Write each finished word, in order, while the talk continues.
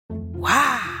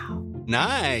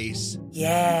Nice.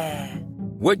 Yeah.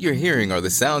 What you're hearing are the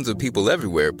sounds of people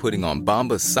everywhere putting on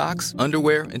Bombas socks,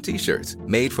 underwear, and T-shirts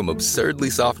made from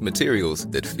absurdly soft materials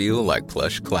that feel like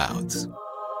plush clouds.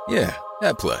 Yeah,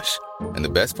 that plush. And the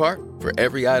best part? For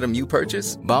every item you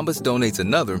purchase, Bombas donates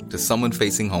another to someone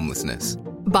facing homelessness.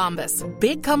 Bombas.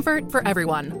 Big comfort for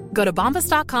everyone. Go to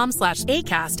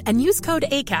bombas.com/ACAST and use code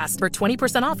ACAST for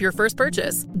 20% off your first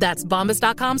purchase. That's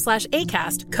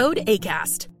bombas.com/ACAST. Code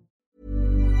ACAST.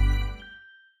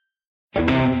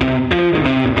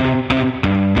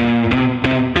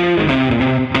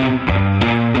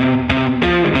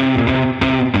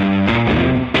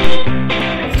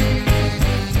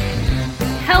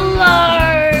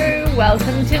 Hello!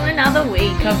 Welcome to another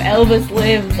week of Elvis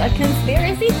Lives, a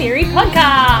conspiracy theory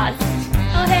podcast.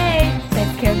 Oh hey,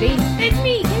 that's KB. It's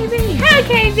me, KB. Hi,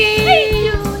 KB. Hey,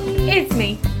 Julie. It's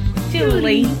me,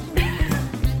 Julie.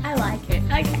 I like it.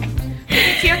 Okay.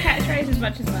 It's your catchphrase as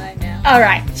much as mine now. All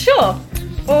right, sure.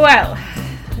 Well,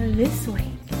 this week.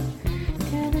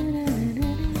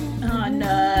 Oh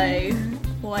no.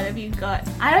 What have you got?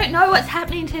 I don't know what's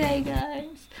happening today, guys.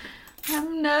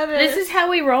 I'm nervous. This is how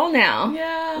we roll now.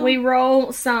 Yeah. We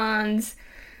roll sans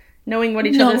knowing what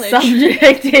each other's Knowledge.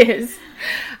 subject is.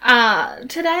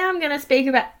 Today I'm going to speak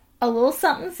about a little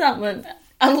something. a little.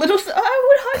 I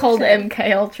would hope Called so.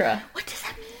 MK Ultra. What does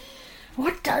that mean?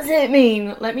 What does it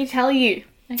mean? Let me tell you.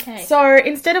 Okay. So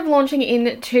instead of launching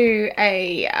into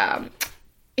a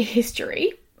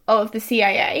history of the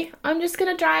CIA, I'm just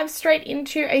going to dive straight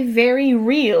into a very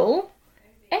real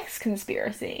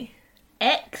ex-conspiracy.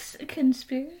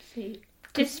 Ex-conspiracy.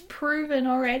 Disproven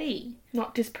already.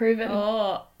 Not disproven.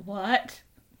 Oh, what?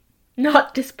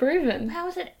 Not disproven. How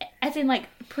is it? As in, like,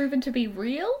 proven to be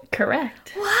real?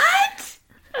 Correct. What?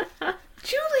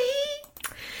 Julie!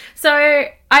 So,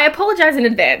 I apologise in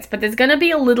advance, but there's going to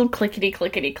be a little clickety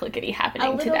happening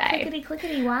A little today.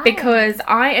 clickety, wow. Because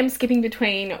I am skipping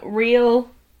between real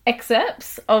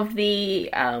excerpts of the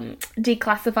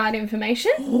declassified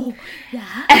information Oh,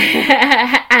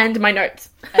 yeah. and my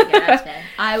notes. Okay, that's fair.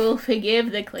 I will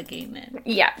forgive the clicking then.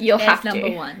 Yeah, you'll There's have to.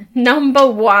 number one. Number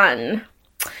one.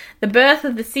 The birth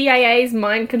of the CIA's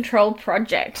mind control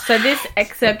project. So this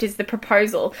excerpt is the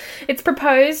proposal. It's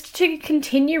proposed to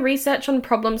continue research on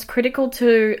problems critical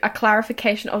to a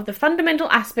clarification of the fundamental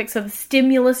aspects of the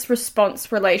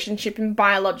stimulus-response relationship in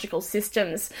biological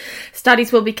systems.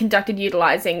 Studies will be conducted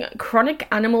utilizing chronic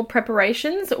animal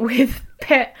preparations with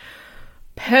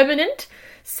permanent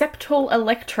septal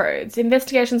electrodes.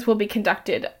 Investigations will be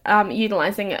conducted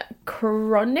utilizing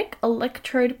chronic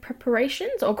electrode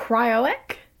preparations, or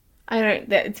cryoec.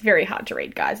 It's very hard to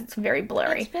read, guys. It's very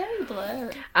blurry. It's very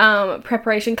blurry.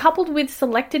 Preparation coupled with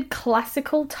selected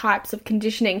classical types of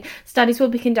conditioning. Studies will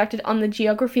be conducted on the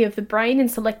geography of the brain in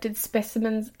selected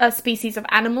species of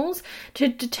animals to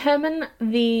determine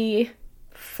the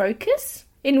focus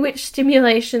in which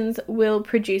stimulations will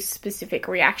produce specific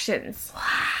reactions. Wow.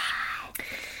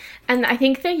 And I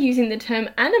think they're using the term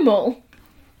animal.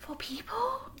 For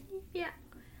people? Yeah.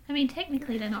 I mean,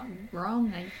 technically they're not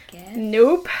wrong, I guess.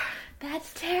 Nope.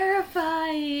 That's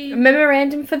terrifying.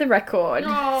 Memorandum for the record.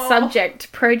 Oh.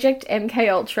 Subject, Project MK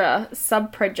Ultra,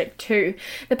 Sub-Project 2.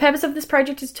 The purpose of this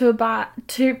project is to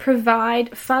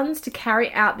provide funds to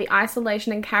carry out the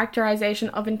isolation and characterization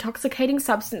of intoxicating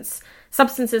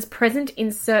substances present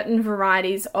in certain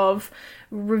varieties of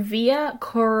Revia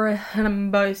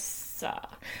corymbosa.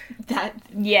 That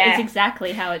Yeah. is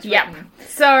exactly how it's Yep. written.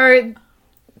 So,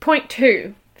 point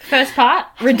 2. First part,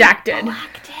 redacted.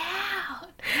 Blacked out.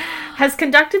 Has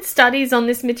conducted studies on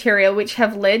this material which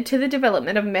have led to the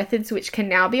development of methods which can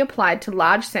now be applied to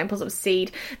large samples of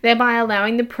seed, thereby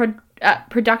allowing the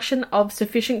production of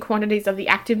sufficient quantities of the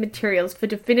active materials for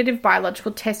definitive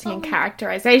biological testing and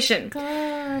characterization.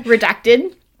 Gosh.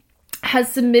 Redacted.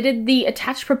 Has submitted the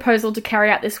attached proposal to carry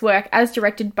out this work as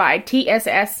directed by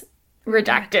TSS.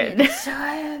 Redacted. So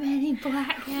many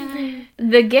black guys.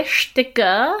 The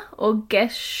Gesticker, or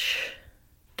Geschichte,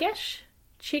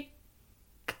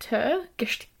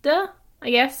 I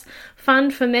guess,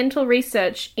 Fund for Mental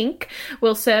Research, Inc.,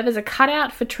 will serve as a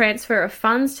cutout for transfer of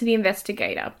funds to the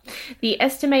investigator. The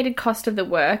estimated cost of the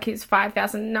work is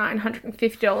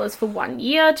 $5,950 for 1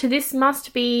 year. To this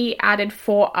must be added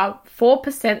for a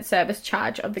 4% service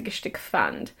charge of the Geschichte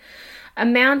Fund,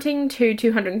 amounting to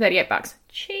 $238.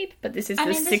 Cheap, but this is the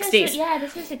 60s.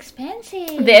 This is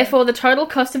expensive. Therefore, the total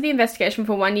cost of the investigation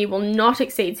for 1 year will not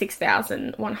exceed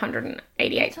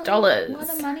 $6,188. That's a lot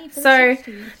of money for the So,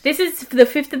 60s. this is the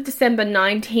 5th of December,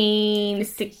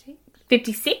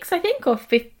 1956, I think, or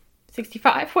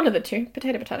 65. One of the two.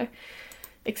 Potato.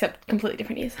 Except completely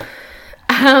different years.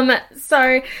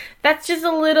 So that's just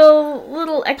a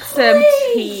little excerpt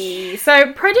here.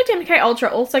 So Project MK Ultra,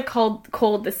 also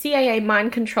called the CIA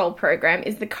Mind Control Program,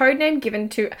 is the codename given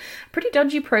to a pretty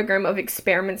dodgy program of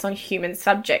experiments on human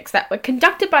subjects that were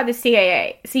conducted by the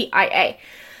CIA.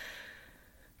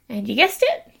 And you guessed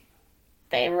it,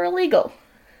 they were illegal.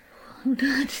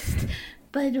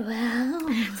 But wow.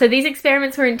 So these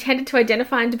experiments were intended to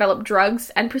identify and develop drugs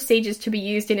and procedures to be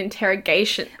used in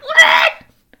interrogation. What?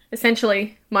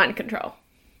 Essentially, mind control.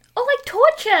 Oh, like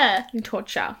torture. And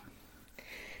torture.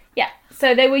 Yeah,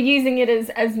 so they were using it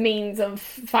as means of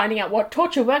finding out what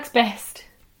torture works best.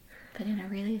 But in a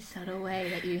really subtle way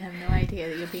that you have no idea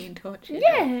that you're being tortured.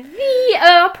 Yeah, the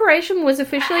operation was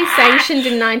officially sanctioned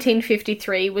in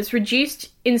 1953, was reduced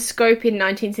in scope in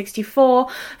 1964,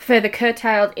 further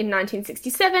curtailed in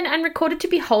 1967, and recorded to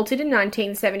be halted in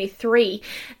 1973.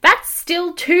 That's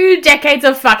still 2 decades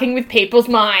of fucking with people's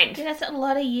mind. Yeah, that's a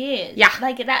lot of years. Yeah.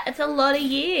 It's a lot of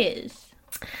years.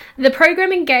 The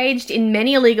program engaged in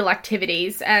many illegal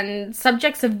activities, and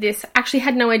subjects of this actually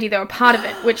had no idea they were part of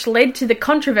it, which led to the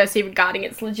controversy regarding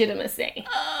its legitimacy.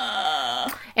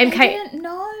 I didn't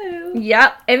know.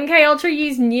 Yep. MK Ultra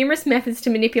used numerous methods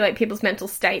to manipulate people's mental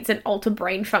states and alter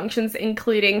brain functions,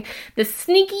 including the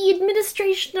sneaky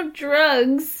administration of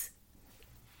drugs,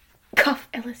 cough,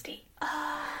 LSD,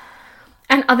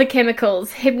 and other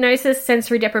chemicals, hypnosis,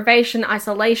 sensory deprivation,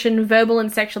 isolation, verbal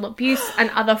and sexual abuse, and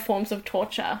other forms of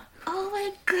torture. Oh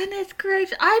my goodness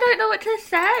gracious. I don't know what to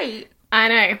say. I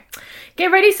know.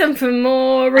 Get ready for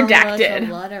more redacted. There's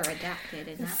a lot of redacted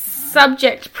in that one.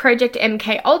 Subject Project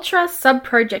MK Ultra,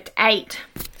 Subproject 8.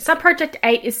 Subproject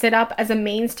 8 is set up as a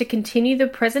means to continue the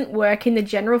present work in the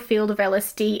general field of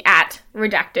LSD at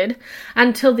redacted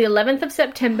until the 11th of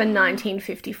September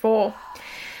 1954.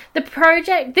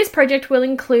 This project will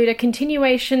include a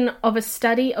continuation of a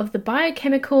study of the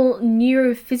biochemical,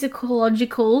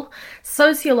 neurophysiological,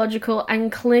 sociological,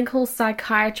 and clinical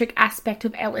psychiatric aspect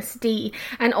of LSD,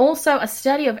 and also a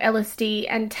study of LSD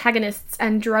antagonists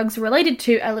and drugs related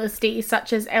to LSD,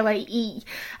 such as LAE.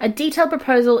 A detailed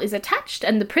proposal is attached,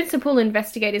 and the principal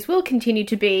investigators will continue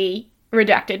to be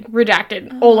redacted,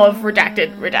 all of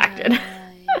redacted.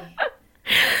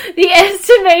 The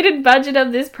estimated budget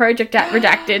of this project at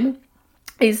Redacted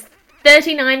is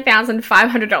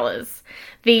 $39,500.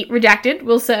 The Redacted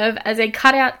will serve as a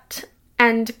cutout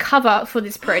and cover for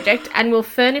this project and will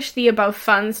furnish the above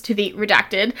funds to the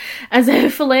Redacted as a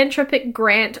philanthropic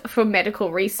grant for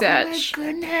medical research. Oh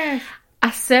my goodness.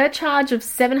 A surcharge of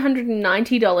 $790,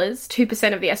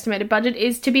 2% of the estimated budget,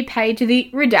 is to be paid to the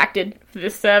Redacted for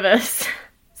this service.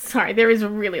 Sorry, there is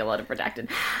really a lot of redacted.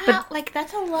 But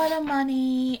that's a lot of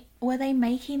money. Were they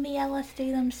making the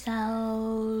LSD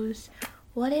themselves?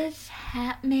 What is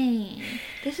happening?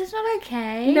 This is not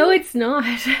okay. No, it's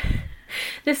not.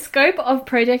 The scope of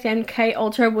Project MK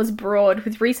Ultra was broad,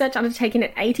 with research undertaken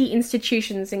at 80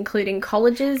 institutions, including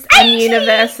colleges and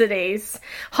universities,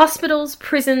 hospitals,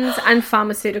 prisons, and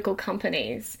pharmaceutical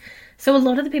companies. So a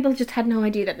lot of the people just had no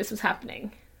idea that this was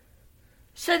happening.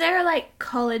 So they're like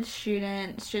college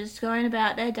students just going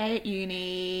about their day at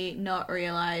uni, not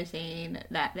realizing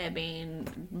that they're being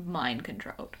mind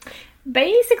controlled.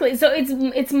 Basically, so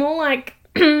it's more like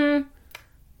to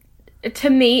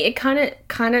me it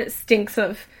kind of stinks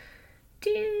of,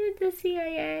 did the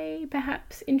CIA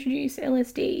perhaps introduce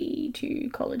LSD to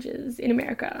colleges in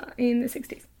America in the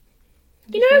 60s?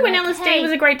 You know, when LSD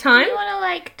was a great time. You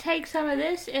want to take some of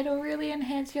this, it'll really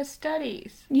enhance your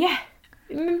studies. Yeah.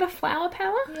 Remember Flower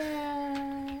Power?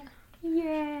 Yeah.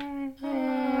 Yeah.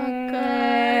 Oh,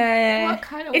 God. What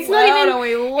kind of world are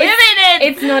we living in?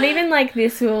 It's not even like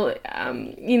this will,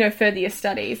 further your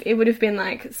studies. It would have been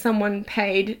like someone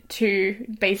paid to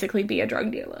basically be a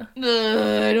drug dealer.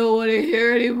 I don't want to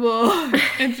hear anymore.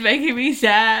 It's making me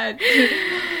sad. These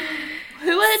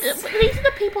are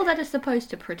the people that are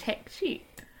supposed to protect you.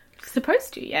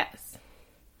 Supposed to, yes.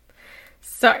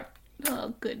 So...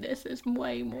 oh goodness, there's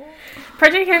way more.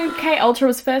 Project MK Ultra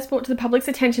was first brought to the public's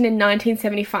attention in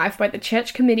 1975 by the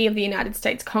Church Committee of the United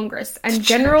States Congress and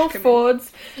General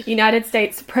Ford's United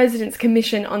States President's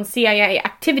Commission on CIA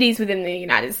Activities within the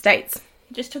United States.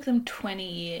 It just took them 20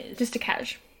 years. Just a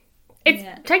cash. It's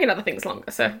taken other things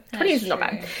longer, so 20 years is not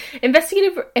bad.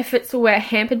 Investigative efforts were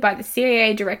hampered by the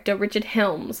CIA director Richard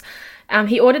Helms.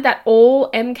 He ordered that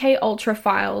all MK Ultra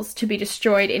files to be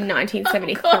destroyed in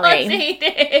 1973. Of course he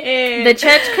did. The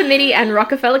Church Committee and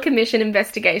Rockefeller Commission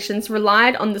investigations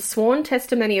relied on the sworn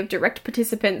testimony of direct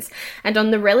participants and on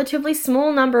the relatively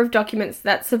small number of documents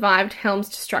that survived Helms'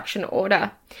 destruction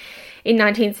order. In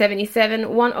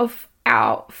 1977, one of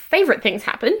our favourite things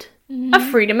happened. A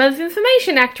Freedom of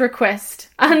Information Act request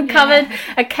uncovered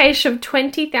a cache of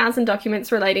 20,000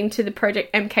 documents relating to the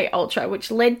Project MKUltra, which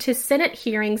led to Senate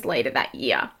hearings later that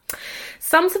year.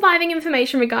 Some surviving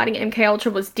information regarding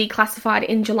MKUltra was declassified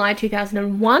in July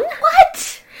 2001.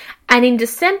 What? And in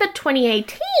December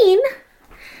 2018...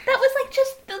 That was like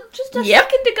just a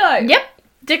second ago. Yep.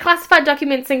 Declassified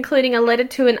documents including a letter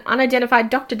to an unidentified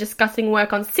doctor discussing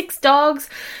work on 6 dogs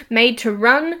made to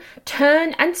run,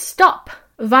 turn, and stop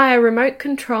via remote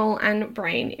control and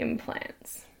brain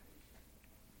implants.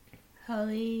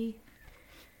 Holy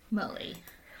moly.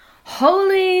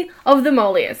 Holy of the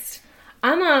moliest.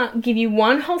 I'm going to give you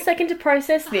one whole second to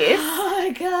process this. Oh my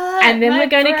god. And then we're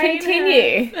going to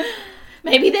continue. Hurts.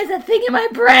 Maybe there's a thing in my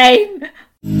brain.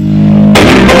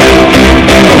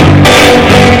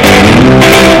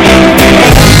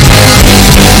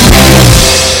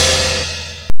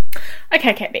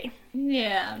 Okay, KB.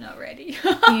 Yeah, I'm not ready.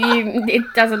 It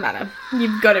doesn't matter.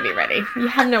 You've got to be ready. You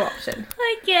have no option.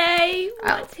 Okay,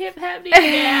 what's happening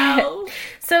now?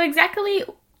 So exactly.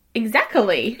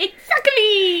 Exactly!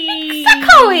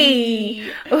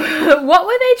 What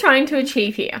were they trying to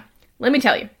achieve here? Let me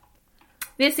tell you.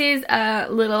 This is a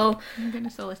little... My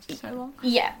goodness, the list is so long.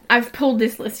 Yeah, I've pulled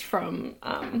this list from,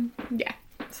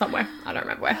 somewhere. I don't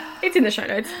remember where. It's in the show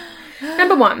notes.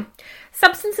 Number 1.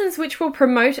 Substances which will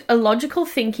promote illogical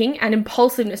thinking and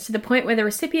impulsiveness to the point where the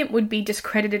recipient would be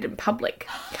discredited in public.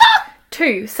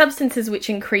 2. Substances which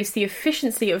increase the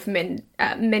efficiency of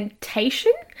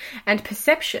mentation and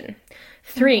perception.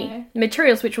 3. Okay.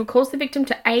 Materials which will cause the victim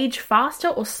to age faster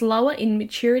or slower in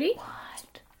maturity.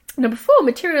 What? Number 4.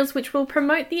 Materials which will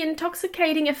promote the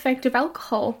intoxicating effect of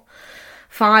alcohol.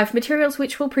 5. Materials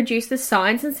which will produce the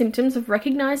signs and symptoms of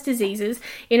recognised diseases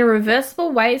in a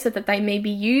reversible way so that they may be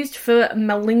used for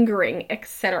malingering,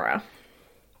 etc.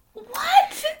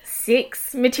 What?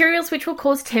 6. Materials which will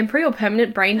cause temporary or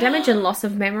permanent brain damage and loss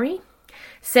of memory.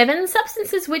 7.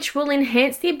 Substances which will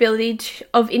enhance the ability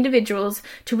of individuals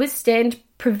to withstand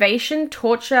privation,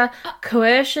 torture,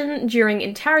 coercion during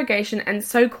interrogation, and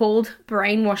so-called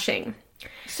brainwashing.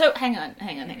 So, hang on.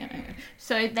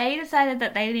 So, they decided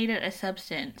that they needed a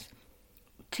substance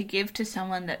to give to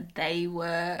someone that they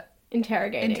were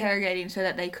interrogating so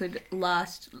that they could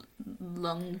last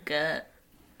longer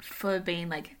for being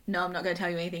like, no, I'm not going to tell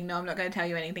you anything, no, I'm not going to tell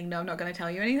you anything, no, I'm not going to tell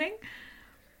you anything?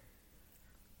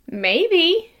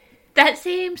 Maybe. That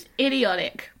seems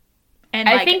idiotic. And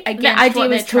I think the idea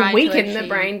was to weaken the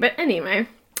brain, but anyway.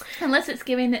 Unless it's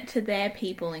giving it to their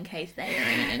people in case they are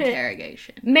in an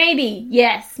interrogation. Maybe,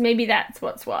 yes. Maybe that's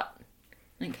what's what.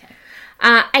 Okay.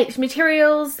 8.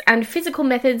 Materials and physical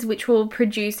methods which will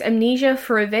produce amnesia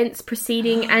for events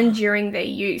preceding and during their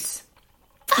use.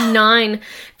 9.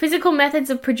 Physical methods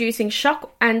of producing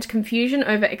shock and confusion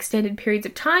over extended periods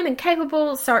of time and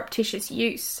capable surreptitious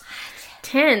use.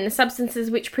 10.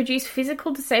 Substances which produce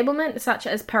physical disablement, such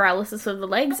as paralysis of the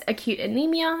legs, acute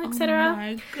anemia, etc. Oh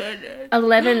my goodness.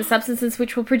 11. Substances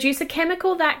which will produce a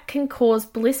chemical that can cause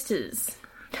blisters.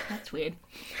 That's weird.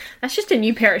 That's just a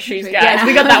new pair of shoes, guys. Yeah.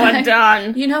 We got that one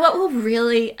done. You know what will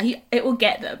really... It will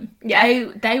get them.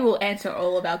 Yeah. They will answer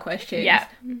all of our questions. Yeah.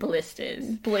 Blisters.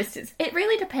 It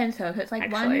really depends, though. If it's like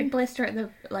Actually. one blister at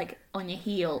the on your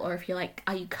heel, or if you're like,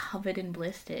 are you covered in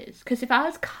blisters? Because if I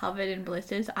was covered in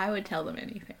blisters, I would tell them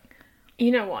anything. You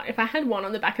know what? If I had one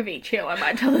on the back of each heel, I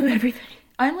might tell them everything.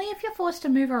 Only if you're forced to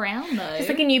move around, though. It's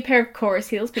like a new pair of chorus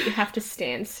heels, but you have to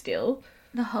stand still.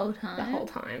 The whole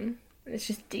time. It's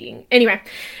just digging. Anyway,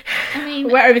 I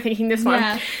mean, we're overthinking this one.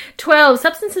 Yeah. 12.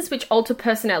 Substances which alter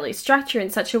personality structure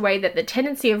in such a way that the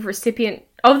tendency of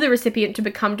the recipient to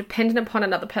become dependent upon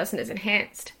another person is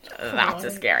enhanced. That's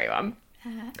a scary one.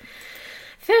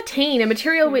 13. A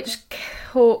material which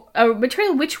will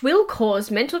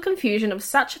cause mental confusion of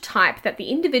such a type that the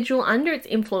individual under its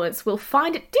influence will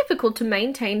find it difficult to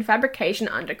maintain fabrication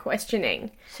under questioning.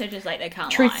 So just like they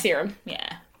can't Truth lie. serum.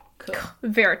 Yeah. Cool.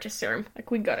 Veritas serum.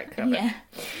 We got it covered. Yeah.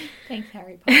 Thanks,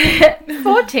 Harry Potter.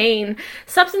 14.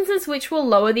 Substances which will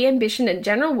lower the ambition and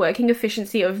general working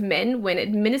efficiency of men when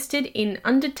administered in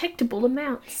undetectable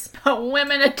amounts. But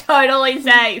women are totally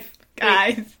safe,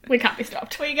 guys. We can't be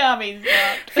stopped. We can't be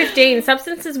stopped. 15.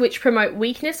 Substances which promote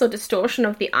weakness or distortion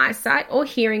of the eyesight or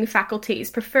hearing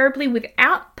faculties, preferably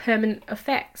without permanent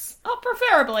effects. Oh,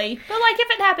 preferably. But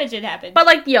if it happens, it happens.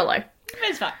 But YOLO.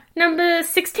 It's fine. Number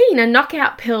 16, a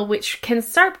knockout pill which can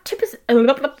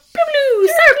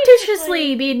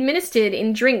surreptitiously be administered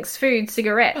in drinks, food,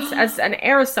 cigarettes, as an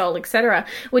aerosol, etc.,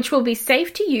 which will be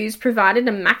safe to use provided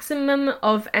a maximum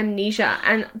of amnesia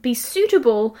and be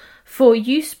suitable for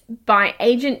use by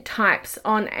agent types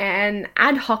on an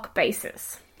ad hoc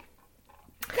basis.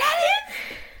 That is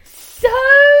so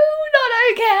not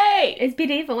okay. It's a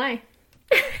bit evil, eh?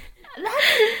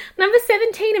 Number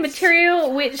 17, a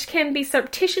material which can be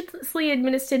surreptitiously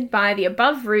administered by the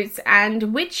above routes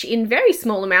and which, in very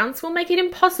small amounts, will make it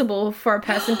impossible for a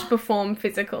person to perform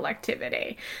physical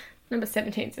activity. Number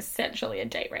 17 is essentially a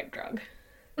date rape drug.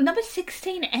 Number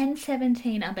 16 and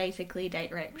 17 are basically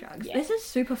date rape drugs. Yeah. This is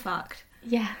super fucked.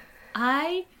 Yeah.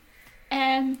 I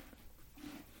am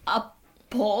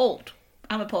appalled.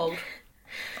 I'm appalled.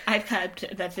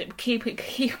 That's it. Keep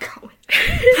going.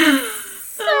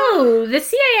 So, the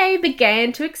CIA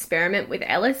began to experiment with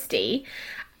LSD,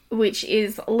 which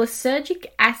is lysergic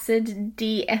acid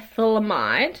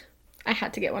diethylamide. I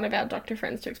had to get one of our doctor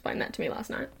friends to explain that to me last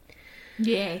night.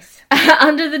 Yes.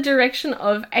 Under the direction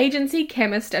of agency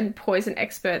chemist and poison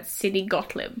expert Sidney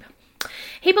Gottlieb.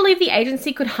 He believed the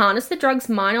agency could harness the drug's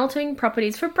mind-altering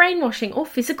properties for brainwashing or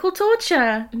physical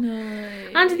torture.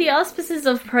 No. Under the auspices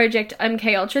of Project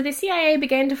MKUltra, the CIA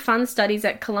began to fund studies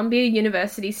at Columbia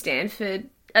University, Stanford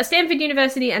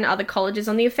University, and other colleges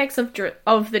on the effects of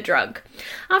the drug.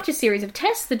 After a series of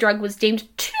tests, the drug was deemed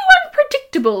too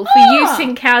unpredictable for use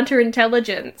in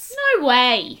counterintelligence. No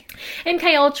way.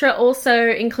 MKUltra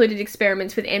also included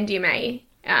experiments with MDMA,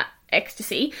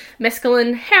 ecstasy,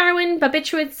 mescaline, heroin,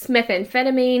 barbiturates,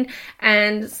 methamphetamine,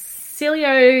 and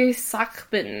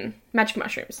psilocybin, magic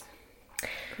mushrooms.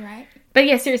 Great. But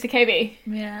yeah, seriously, KB.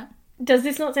 Yeah. Does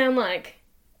this not sound like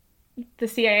the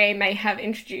CIA may have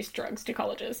introduced drugs to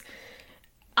colleges?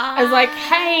 I was like,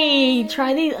 hey,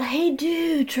 try these. Hey,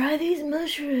 dude, try these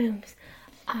mushrooms.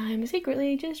 I'm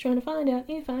secretly just trying to find out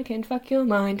if I can fuck your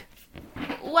mind.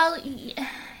 Well,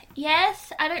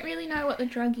 yes, I don't really know what the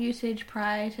drug usage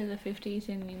prior to the 50s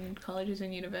in colleges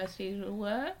and universities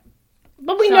were.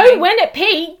 But we know when it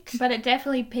peaked. But it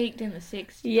definitely peaked in the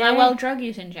 60s. Yeah. Well, drug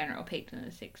use in general peaked in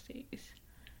the 60s.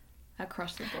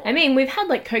 Across the board. I mean, we've had,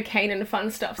 like, cocaine and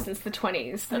fun stuff since the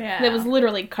 20s. Yeah. There was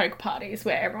literally coke parties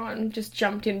where everyone just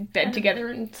jumped in bed together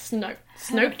and smoked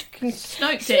coke.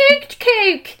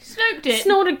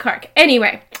 Snorted coke.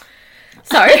 Anyway.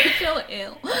 So, I feel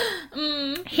ill.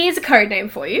 Here's a code name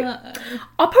for you. Uh-oh.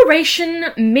 Operation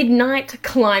Midnight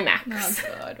Climax.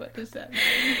 Oh god, what does that mean?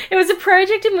 It was a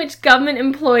project in which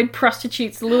government-employed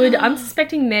prostitutes lured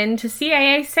unsuspecting men to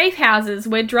CIA safe houses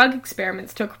where drug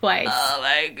experiments took place. Oh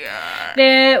my god.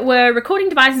 There were recording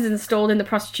devices installed in the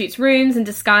prostitutes' rooms and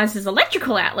disguised as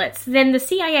electrical outlets. Then the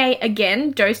CIA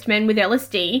again dosed men with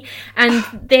LSD, and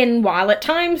then, while at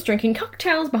times drinking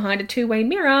cocktails behind a two-way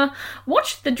mirror,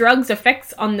 watched the drug's effects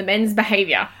on the men's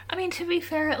behaviour. I mean, to be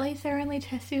fair, at least they're only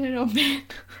testing it on men.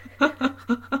 I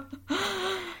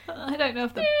don't know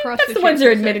if the prostitutes... That's the ones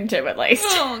they're admitting to, at least.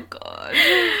 Oh, God.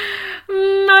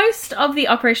 Most of the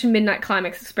Operation Midnight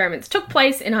Climax experiments took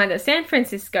place in either San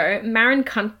Francisco, Marin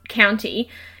County,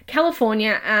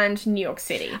 California, and New York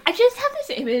City. I just have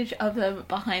this image of them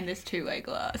behind this two-way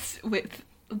glass with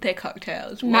their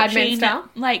cocktails. Mad Men style?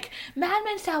 Like, Mad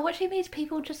Men style, watching these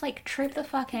people just, like, trip the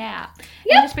fuck out.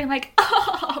 Yep. And just being like,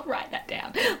 oh, write that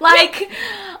down. Like,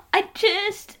 I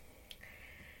just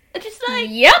like...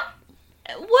 Yep.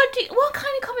 What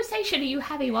kind of conversation are you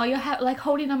having while you're like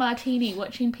holding a martini,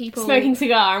 watching people smoking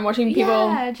cigar and watching people?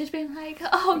 Yeah, just being like,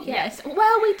 oh yes.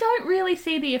 Well, we don't really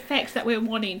see the effects that we're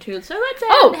wanting to, so let's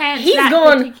enhance he's that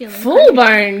gone particular full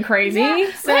bone crazy.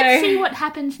 Yeah. So Let's see what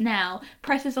happens now.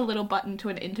 Presses a little button to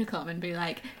an intercom and be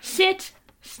like, sit,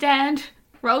 stand,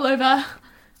 roll over.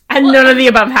 And none of the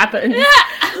above happens.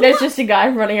 Yeah. There's just a guy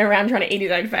running around trying to eat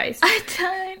his own face. I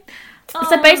don't.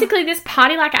 So basically this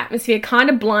party-like atmosphere kind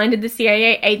of blinded the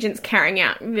CIA agents carrying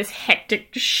out this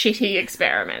hectic, shitty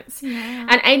experiments. Yeah.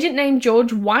 An agent named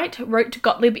George White wrote to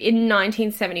Gottlieb in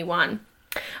 1971.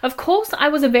 Of course, I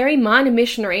was a very minor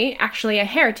missionary, actually a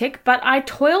heretic, but I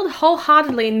toiled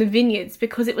wholeheartedly in the vineyards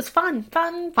because it was fun.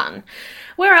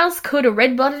 Where else could a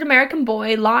red-blooded American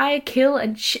boy lie, kill,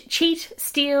 and cheat,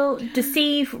 steal,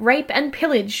 deceive, rape, and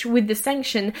pillage with the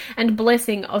sanction and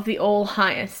blessing of the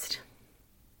All-Highest?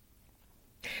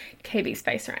 KB's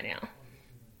face right now.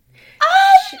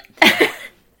 I'm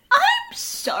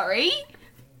sorry.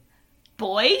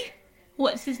 Boy,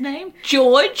 what's his name?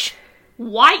 George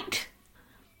White.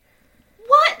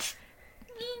 What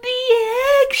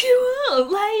the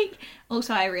actual, like...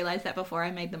 Also, I realised that before I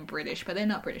made them British, but they're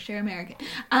not British, they're American.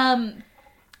 I'm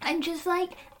just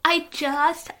like, I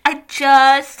can't.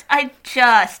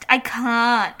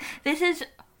 This is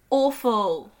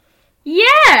awful.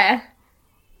 Yeah,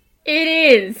 it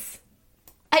is.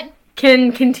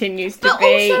 Continues to be. But also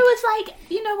it's like,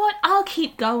 you know what? I'll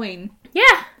keep going.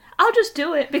 Yeah. I'll just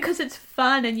do it because it's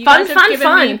fun and you guys have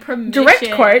given me permission.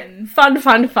 Direct quote,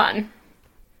 fun.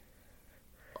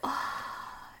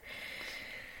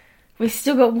 We've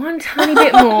still got one tiny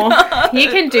bit more. You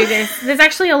can do this. There's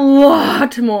actually a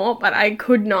lot more, but I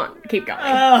could not keep going.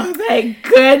 Oh, thank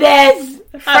goodness.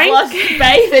 I've lost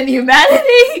faith in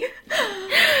humanity.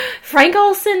 Frank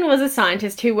Olson was a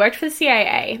scientist who worked for the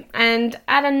CIA, and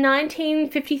at a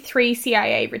 1953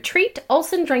 CIA retreat,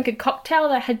 Olson drank a cocktail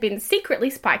that had been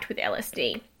secretly spiked with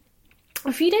LSD.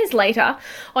 A few days later,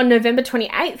 on November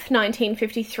 28th,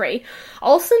 1953,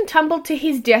 Olson tumbled to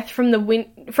his death from the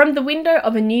window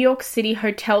of a New York City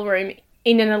hotel room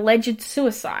in an alleged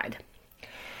suicide.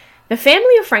 The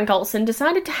family of Frank Olson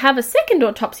decided to have a second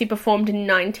autopsy performed in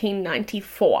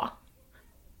 1994.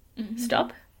 Mm-hmm.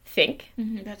 Stop. Think.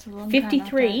 Mm-hmm, that's a long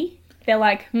 53. Time, they're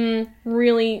like,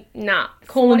 really, nah,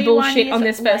 calling bullshit on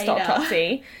this first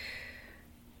autopsy.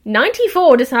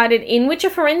 94 decided in which a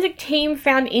forensic team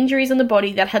found injuries on the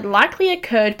body that had likely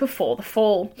occurred before the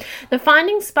fall. The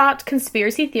findings sparked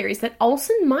conspiracy theories that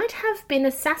Olson might have been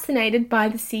assassinated by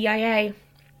the CIA.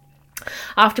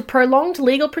 After prolonged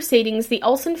legal proceedings, the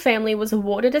Olson family was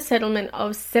awarded a settlement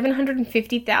of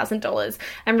 $750,000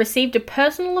 and received a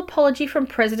personal apology from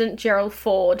President Gerald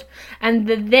Ford and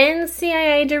the then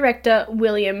CIA Director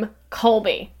William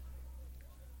Colby.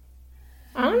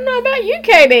 I don't know about you,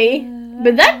 Katie,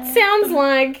 but that sounds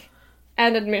like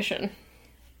an admission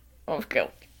of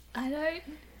guilt. I don't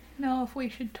know if we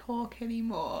should talk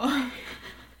anymore.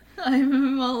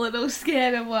 I'm a little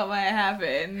scared of what might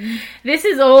happen. This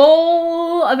is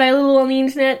all available on the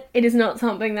internet. It is not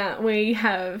something that we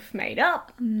have made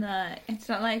up. No, it's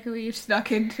not like we've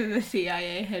snuck into the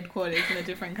CIA headquarters in a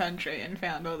different country and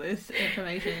found all this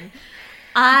information.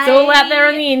 It's all out there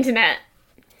on the internet.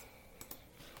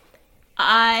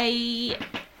 I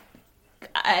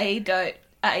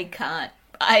can't.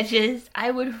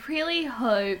 I would really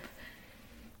hope.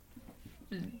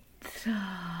 But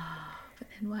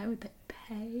then why would they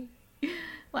pay?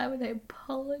 Why would they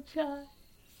apologize?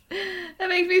 That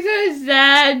makes me so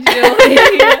sad, Julie.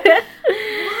 What?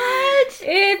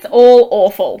 It's all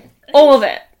awful. All of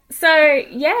it. So,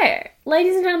 yeah.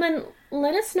 Ladies and gentlemen,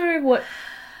 let us know what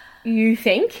you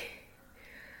think.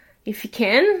 If you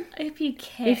can. If you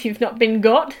can. If you've not been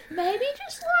got. Maybe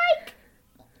just,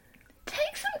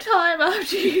 take some time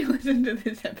after you listen to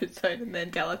this episode and then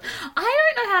tell us.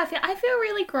 I don't know how I feel. I feel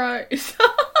really gross.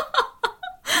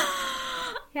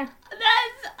 Yeah.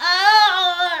 That's...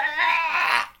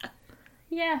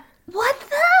 Yeah. What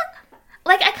the...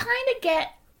 I kind of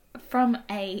get from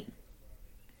a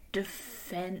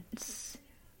defense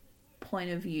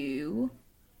point of view...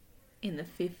 in the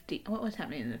 50s, what was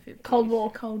happening in the 50s? Cold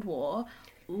War,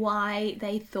 why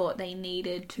they thought they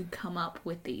needed to come up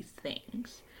with these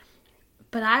things.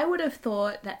 But I would have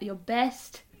thought that your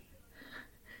best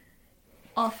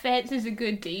offense is a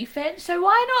good defense, so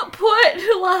why not put,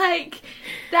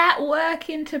 that work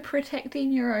into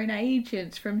protecting your own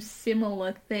agents from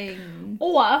similar things?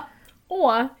 Or,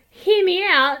 hear me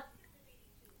out,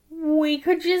 we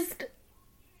could just...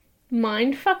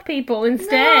 mind fuck people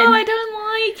instead. No, I don't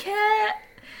like it.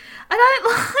 I don't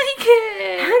like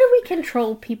it. How do we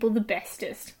control people the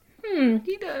bestest? You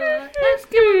know, let's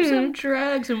give them some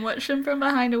drugs and watch them from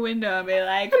behind a window and be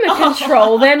like, I'm gonna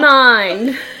control their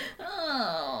mind.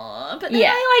 Oh, but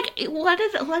then what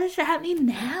is happening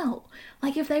now?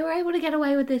 If they were able to get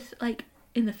away with this,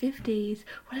 in the 50s,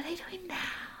 what are they doing now?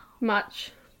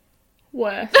 Much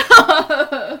worse.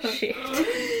 Shit.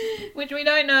 Which we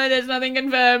don't know, there's nothing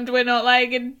confirmed, we're not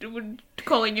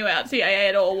calling you out CIA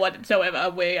at all whatsoever,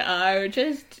 we are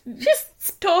just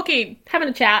talking, having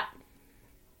a chat.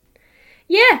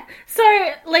 Yeah, so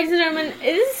ladies and gentlemen,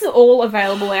 this is all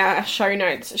available in our show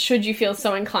notes should you feel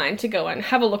so inclined to go and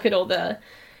have a look at all the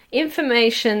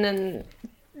information and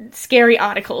scary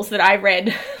articles that I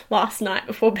read last night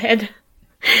before bed.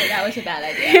 Yeah, that was a bad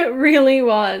idea. It really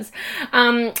was.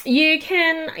 You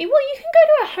can go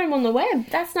to our home on the web.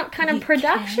 That's Not Canon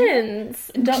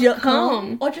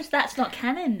Productions.com. Or just That's Not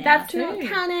Canon now. That's Not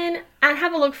Canon. And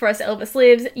have a look for us, Elvis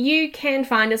Lives. You can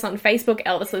find us on Facebook,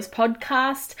 Elvis Lives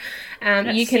Podcast.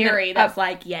 You can Siri, that's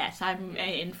yes, I'm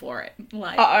in for it.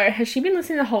 Has she been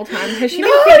listening the whole time? Has she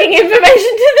been feeding information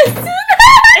to this?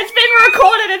 It's been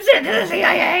recorded and sent to the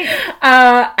CIA.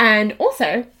 And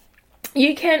also...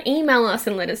 you can email us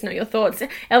and let us know your thoughts.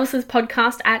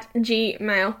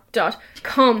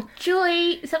 elvisspodcast@gmail.com.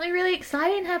 Julie, something really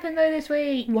exciting happened though this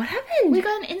week. What happened? We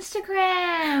got an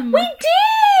Instagram. We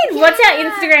did! Yeah. What's our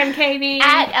Instagram, Katie?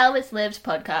 @Elvis Lives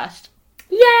Podcast.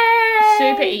 Yay!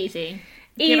 Super easy.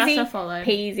 Give us a follow.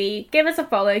 Peasy. Give us a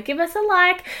follow. Give us a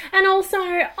like. And also,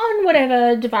 on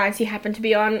whatever device you happen to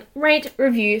be on, rate,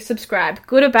 review, subscribe.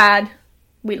 Good or bad,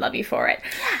 we love you for it.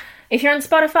 If you're on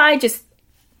Spotify, just...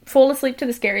 fall asleep to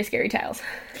the scary, scary tales.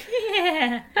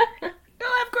 Yeah.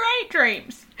 You'll have great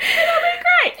dreams. It'll be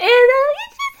great.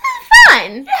 It's just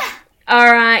fun. Yeah.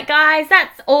 Alright, guys,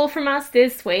 that's all from us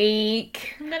this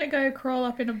week. I'm gonna go crawl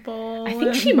up in a ball. I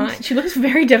think she might. She looks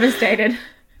very devastated.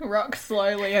 Rock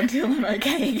slowly until I'm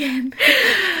okay again.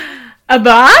 Bye!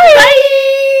 Bye!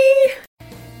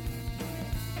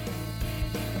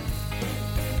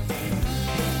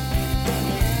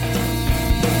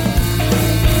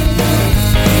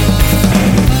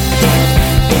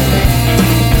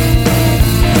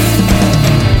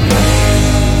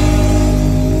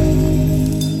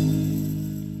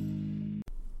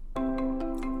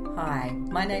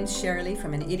 My name's Shirley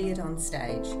from An Idiot on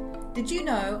Stage. Did you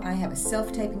know I have a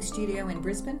self-taping studio in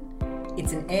Brisbane?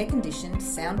 It's an air-conditioned,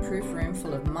 soundproof room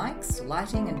full of mics,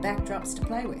 lighting and backdrops to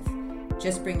play with.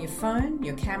 Just bring your phone,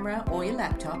 your camera or your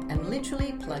laptop and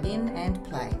literally plug in and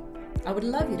play. I would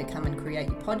love you to come and create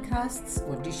your podcasts,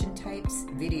 audition tapes,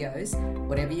 videos,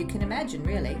 whatever you can imagine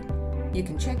really. You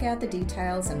can check out the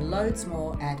details and loads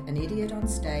more at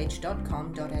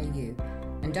anidiotonstage.com.au.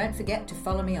 And don't forget to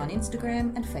follow me on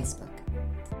Instagram and Facebook.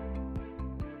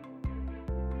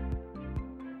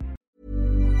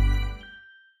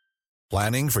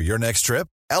 Planning for your next trip?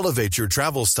 Elevate your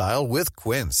travel style with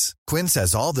Quince. Quince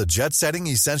has all the jet-setting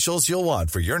essentials you'll want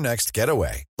for your next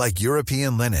getaway, like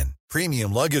European linen,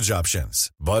 premium luggage options,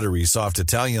 buttery soft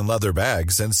Italian leather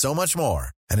bags, and so much more.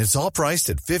 And it's all priced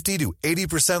at 50 to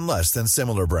 80% less than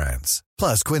similar brands.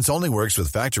 Plus, Quince only works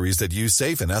with factories that use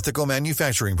safe and ethical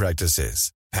manufacturing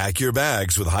practices. Pack your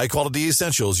bags with high-quality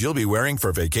essentials you'll be wearing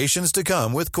for vacations to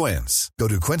come with Quince. Go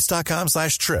to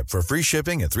quince.com/trip for free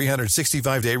shipping and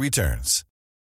 365-day returns.